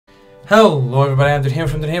Hello everybody, I'm Doonhamer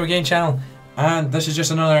from the Doonhamer Game channel, and this is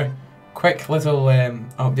just another quick little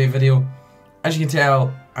update video. As you can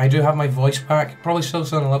tell, I do have my voice back, probably still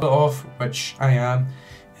sounding a little bit off, which I am.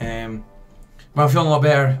 But I'm feeling a lot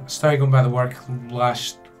better. I started going back to work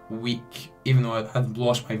last week, even though I had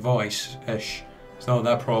lost my voice-ish. It's not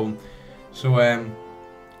that problem. So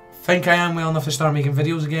think I am well enough to start making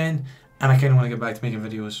videos again, and I kind of want to get back to making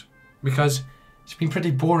videos, because it's been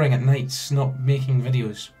pretty boring at nights not making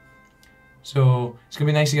videos. So it's going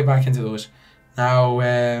to be nice to get back into those. Now,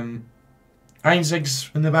 Einzig's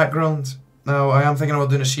in the background. Now, I am thinking about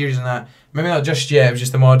doing a series on that. Maybe not just yet, it was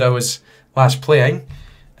just the mod I was last playing.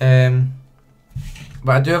 But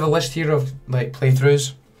I do have a list here of like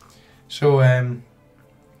playthroughs. So,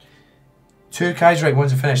 2 Kaiserreich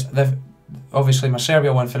ones are finished. Obviously, my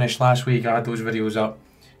Serbia one finished last week. I had those videos up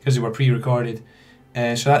because they were pre-recorded.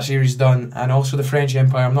 So that series is done. And also the French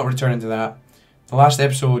Empire, I'm not returning to that. The last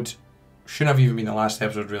episode shouldn't have even been the last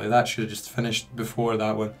episode, really. That should have just finished before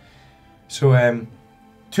that one. So,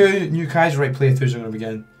 2 new Kaiserreich playthroughs are going to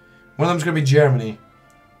begin. One of them's going to be Germany.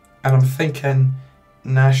 And I'm thinking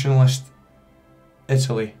nationalist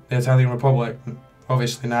Italy, the Italian Republic.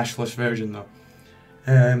 Obviously, nationalist version, though.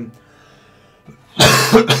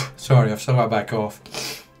 Sorry, I've still got back off.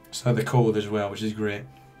 Still had the cold as well, which is great.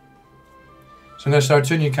 So I'm going to start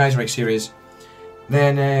 2 new Kaiserreich series.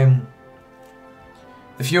 Then,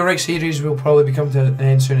 the Fuhrreich series will probably be coming to an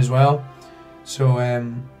end soon as well. So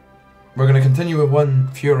we're going to continue with one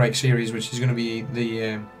Fuhrreich series, which is going to be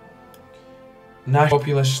the National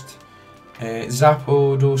Populist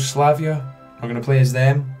Zapodoslavia. We're going to play as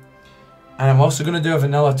them. And I'm also going to do a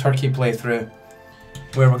vanilla Turkey playthrough,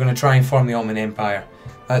 where we're going to try and form the Ottoman Empire.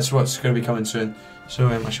 That's what's going to be coming soon. So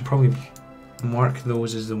I should probably mark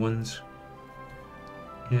those as the ones.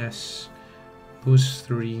 Yes, those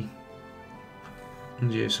 3.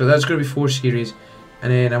 Yeah, so that's going to be 4 series,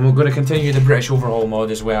 and then I'm going to continue the British Overhaul mod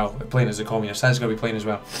as well, playing as a communist. That's going to be playing as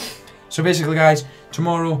well. So basically, guys,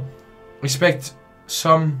 tomorrow expect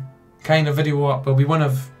some kind of video up. It'll be one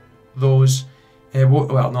of those.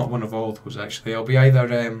 Well, not one of all those actually. It'll be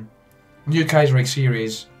either new Kaiserreich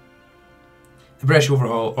series, the British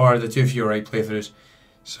Overhaul, or the 2 Fuhrreich playthroughs.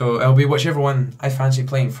 So it'll be whichever one I fancy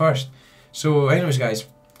playing first. So, anyways, guys,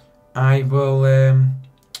 I will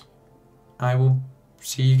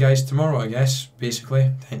see you guys tomorrow, I guess,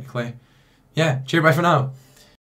 basically, technically. Yeah, cheers, bye for now.